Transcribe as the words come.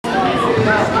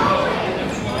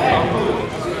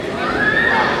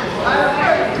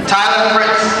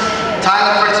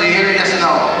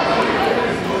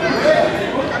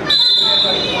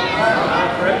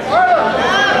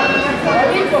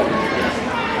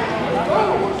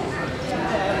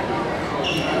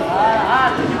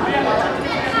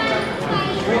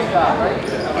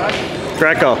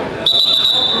Greco. How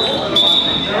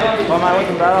am I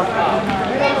looking, brother?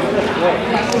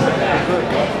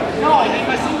 No, I need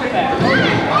my super bag.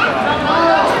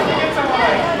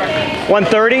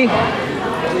 130?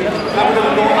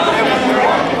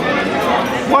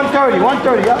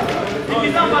 130, yeah.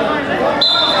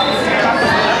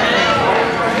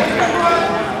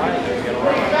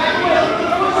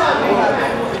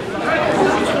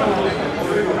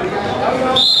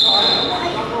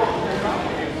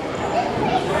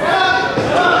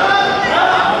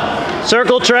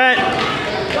 Circle, Trent.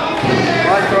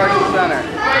 Right towards the center.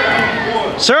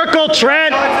 Circle,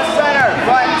 Trent. Towards the center.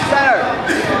 Right center.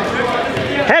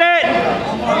 Hit it.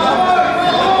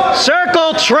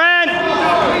 Circle, Trent.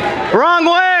 Wrong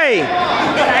way.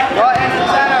 Right in the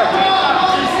center.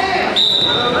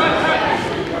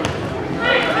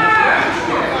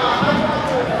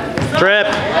 Trip.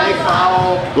 Leg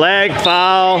foul. Leg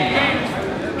foul.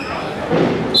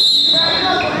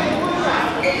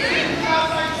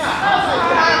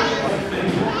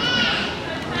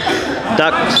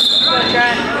 Duck.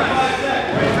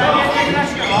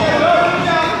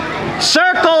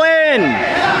 Circle in.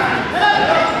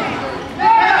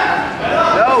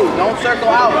 No, don't circle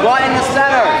out. Right in the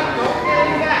center.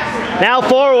 Now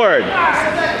forward. Is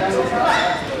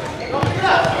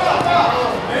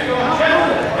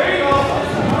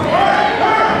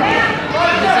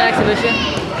this an exhibition?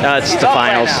 No, it's the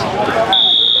finals.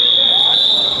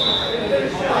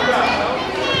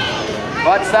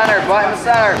 Butt center, butt in the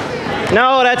center.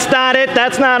 No, that's not it.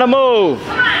 That's not a move.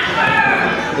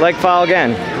 Leg foul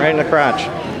again, right in the crotch.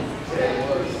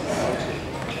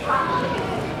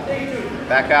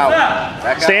 Back out.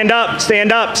 Back out. Stand up,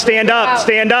 stand up, stand up,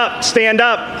 stand up, stand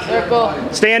up. Circle.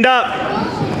 Stand up.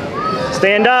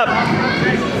 Stand up.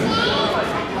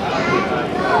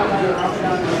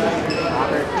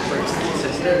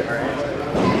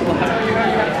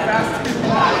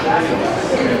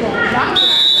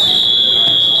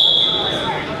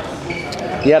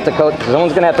 You have to coach.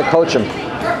 Someone's gonna have to coach him.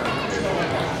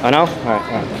 Oh no? All right.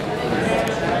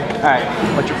 All right.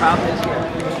 What your mouth is here.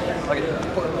 Look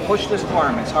at, push this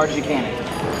forearm as hard as you can.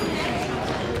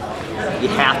 You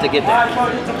have to get that.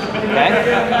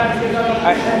 Okay?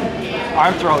 All right.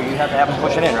 Arm throw. You have to have him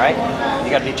push it in, right?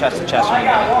 You got to be chest to chest when you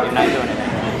do it. You're not doing it.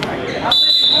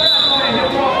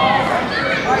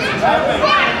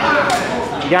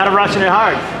 You gotta rush it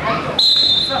hard.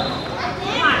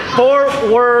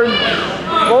 Forward.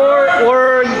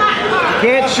 Forward.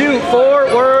 Can't shoot.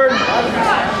 Forward.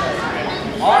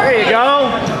 There you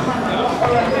go.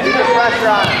 Keep the pressure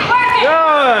on him.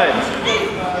 Good.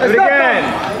 Do it again.